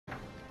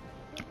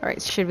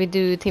Alright, should we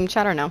do team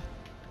chat or no?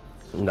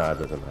 No, it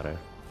doesn't matter.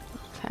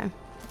 Okay.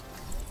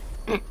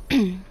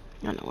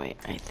 Oh no, wait.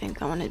 I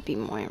think I want to be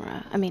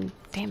Moira. I mean,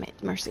 damn it,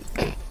 Mercy.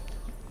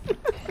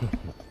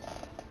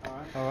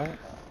 Alright.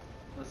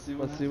 Let's see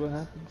what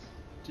happens.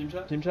 Team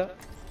chat? Team chat?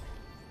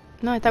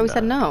 No, I thought we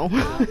said no.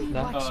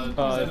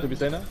 No? Did we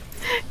say no?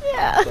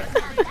 Yeah.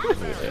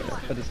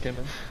 I just came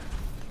in.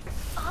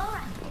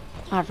 Oh,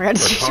 I forgot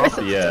to choose.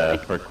 Yeah,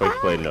 for quick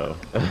play, no.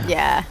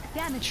 Yeah.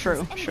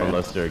 True.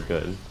 Unless they're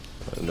good.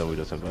 And then we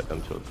just invite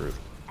them to a group.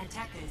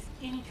 Attackers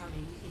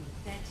incoming in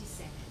 30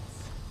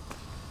 seconds.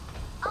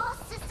 All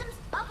systems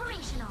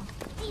operational.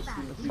 Diva.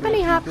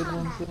 Bunny hop.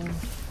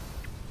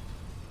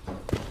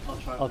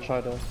 I'll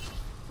try to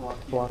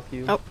block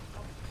you. Oh.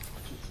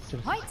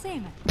 White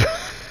Samer.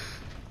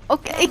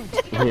 Okay.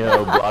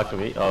 Yeah, block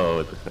me. Oh.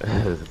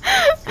 Observe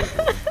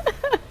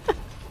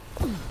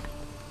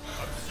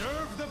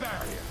the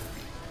barrier.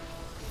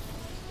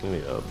 Let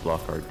me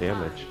block our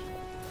damage.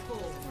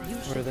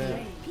 Where are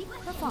they?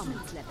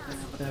 Performance level.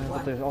 Yeah,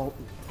 but they're all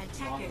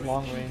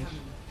long range.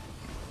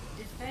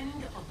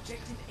 Defend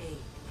objective A.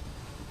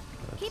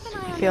 Keep an eye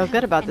on I feel them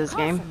good about and this call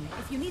game. them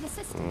if you need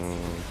assistance.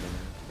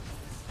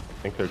 I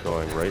think they're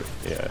going right.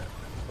 Yeah.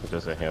 It's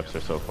just a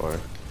hamster so far.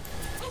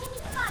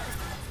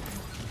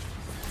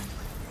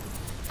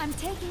 I'm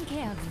taking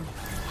care of you.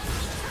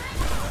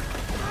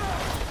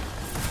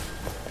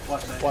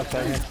 Watch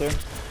that hamster.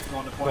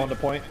 Going to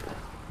point.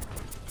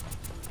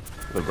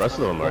 The rest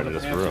of them are in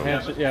this room.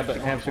 Hamster, yeah, but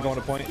hamster going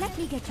to point. Let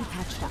me get you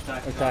patched up.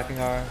 Attacking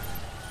our.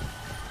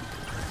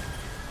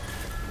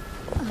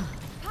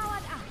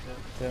 Powered up.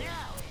 Yeah.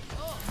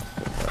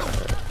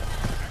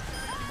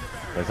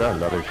 Is that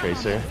another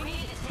tracer?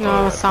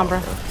 No,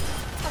 Sombra.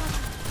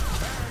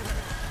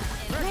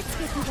 Let's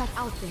get you back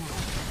out there.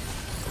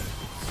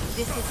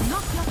 This is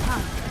not your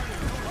time.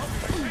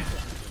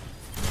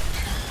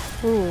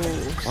 Ooh,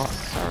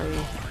 sorry.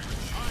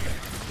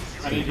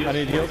 I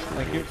need heals.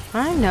 Thank you.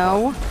 I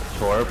know.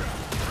 Torp.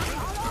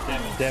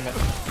 Damn it.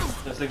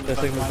 Their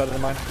signal's better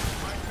than mine.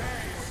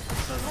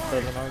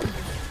 Better than ours.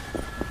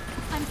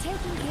 I'm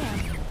taking care of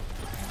you.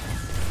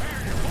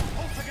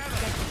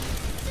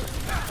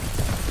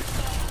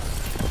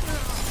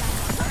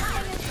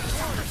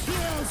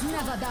 Heroes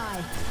never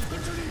die.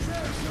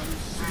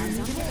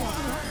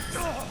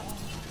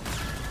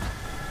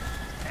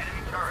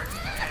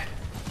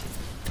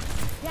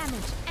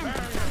 Damage and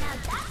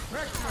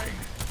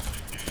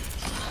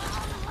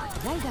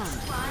well done.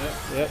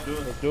 Yep,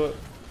 let's do it.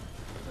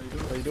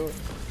 How you do it?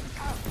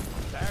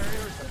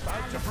 Barrier's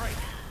about to break.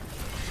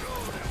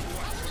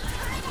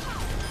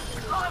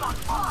 I'm on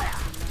fire!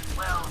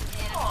 Well,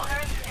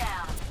 turret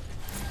down.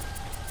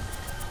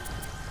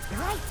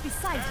 Right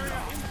beside you.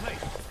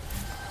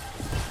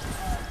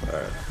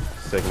 Alright.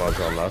 Sigma's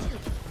on left.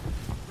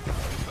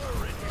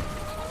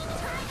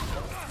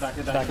 Back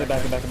it.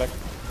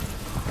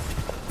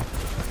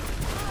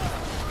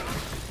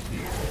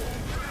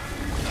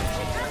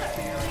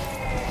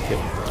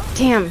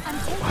 Damn.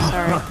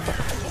 Sorry.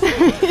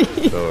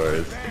 No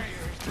worries.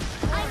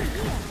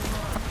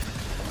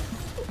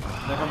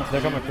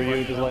 They're coming for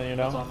you, just letting you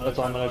know. That's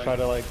why I'm gonna try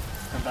to like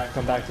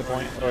come back to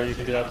point, or you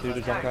can do that too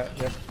to jump at.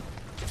 Yep.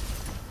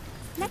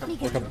 Let me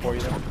We're get coming for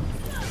you then.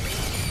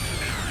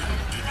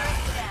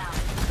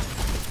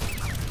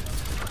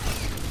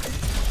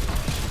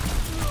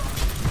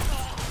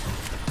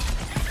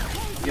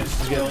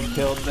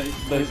 Killed.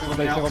 They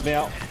singled me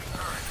out.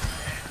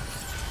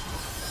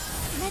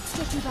 Let's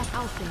get you back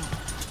out there.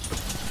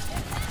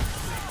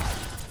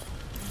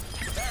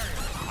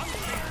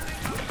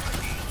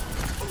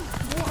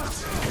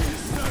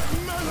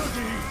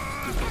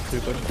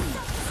 Stupid.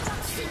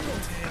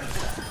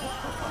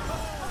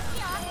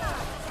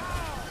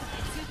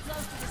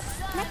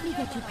 Let me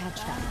get you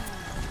patched up.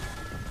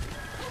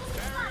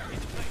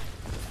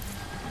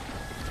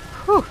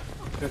 Whew.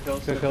 Good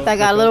kill. That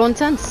got a little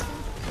intense.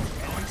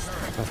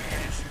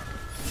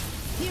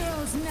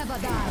 Heroes never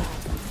die.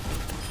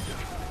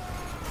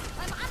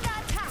 I'm under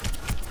attack.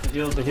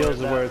 The heals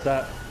is where it's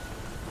at.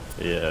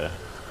 Yeah.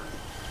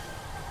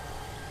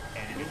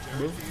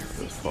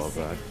 Just fall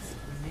back.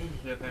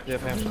 Yeah,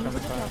 hamster coming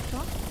fast.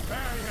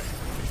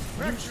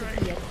 You should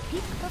be at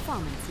peak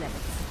performance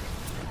levels.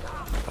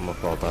 I'm gonna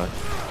fall back.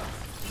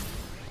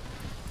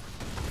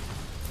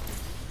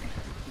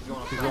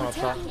 He's going up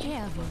top. Taking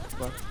care of you.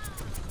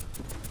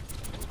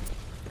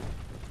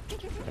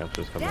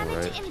 Hamster's coming Damage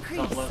right.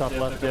 increase. Top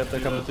left, yep,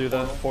 they're coming through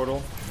the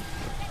portal.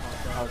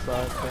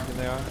 Outside, thinking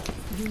they are.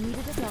 You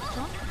needed a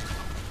doctor?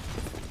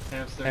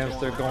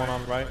 Hamster going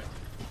on right.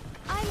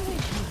 I'm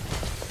with you.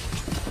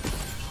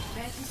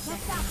 Let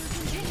that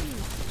continue.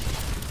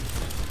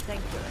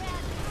 Thank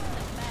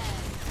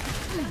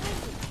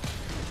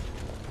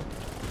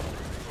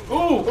you.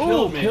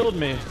 Ooh, killed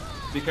me.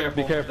 Be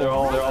careful. They're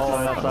all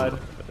on that side.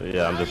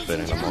 Yeah, I'm just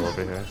spinning them all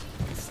over here.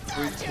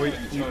 Wait,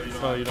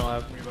 oh, you don't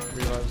have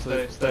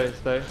revive.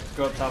 Stay.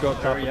 Go up top with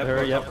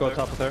her. Yep, go up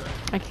top with her.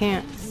 I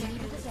can't. We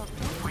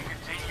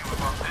continue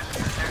above this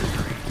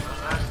trajectory, the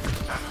less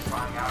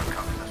satisfying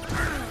outcome is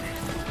certain.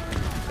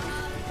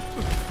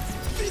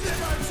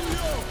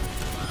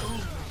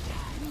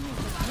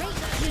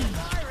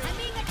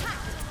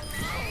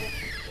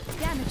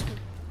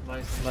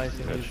 Nice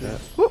and Good easy. shit.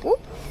 Whoop, whoop.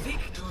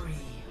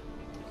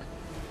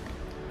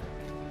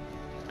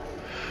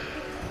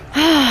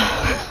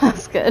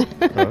 That's good.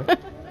 Huh?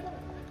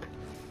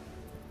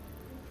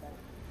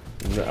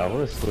 No, I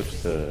want to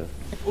switch to.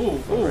 Ooh,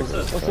 what's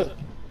this? What's it?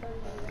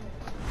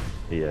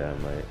 Yeah, I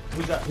might.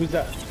 Who's that? Who's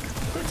that?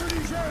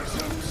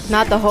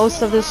 Not the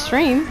host of this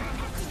stream.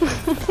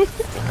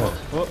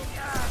 Oh.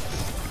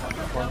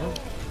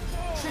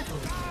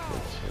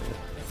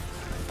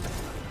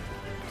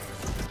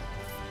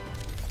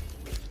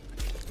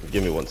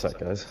 Give me 1 sec,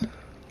 guys.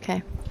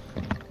 Okay.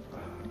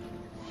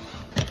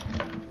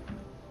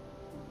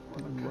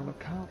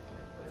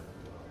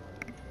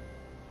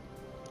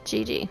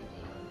 GG.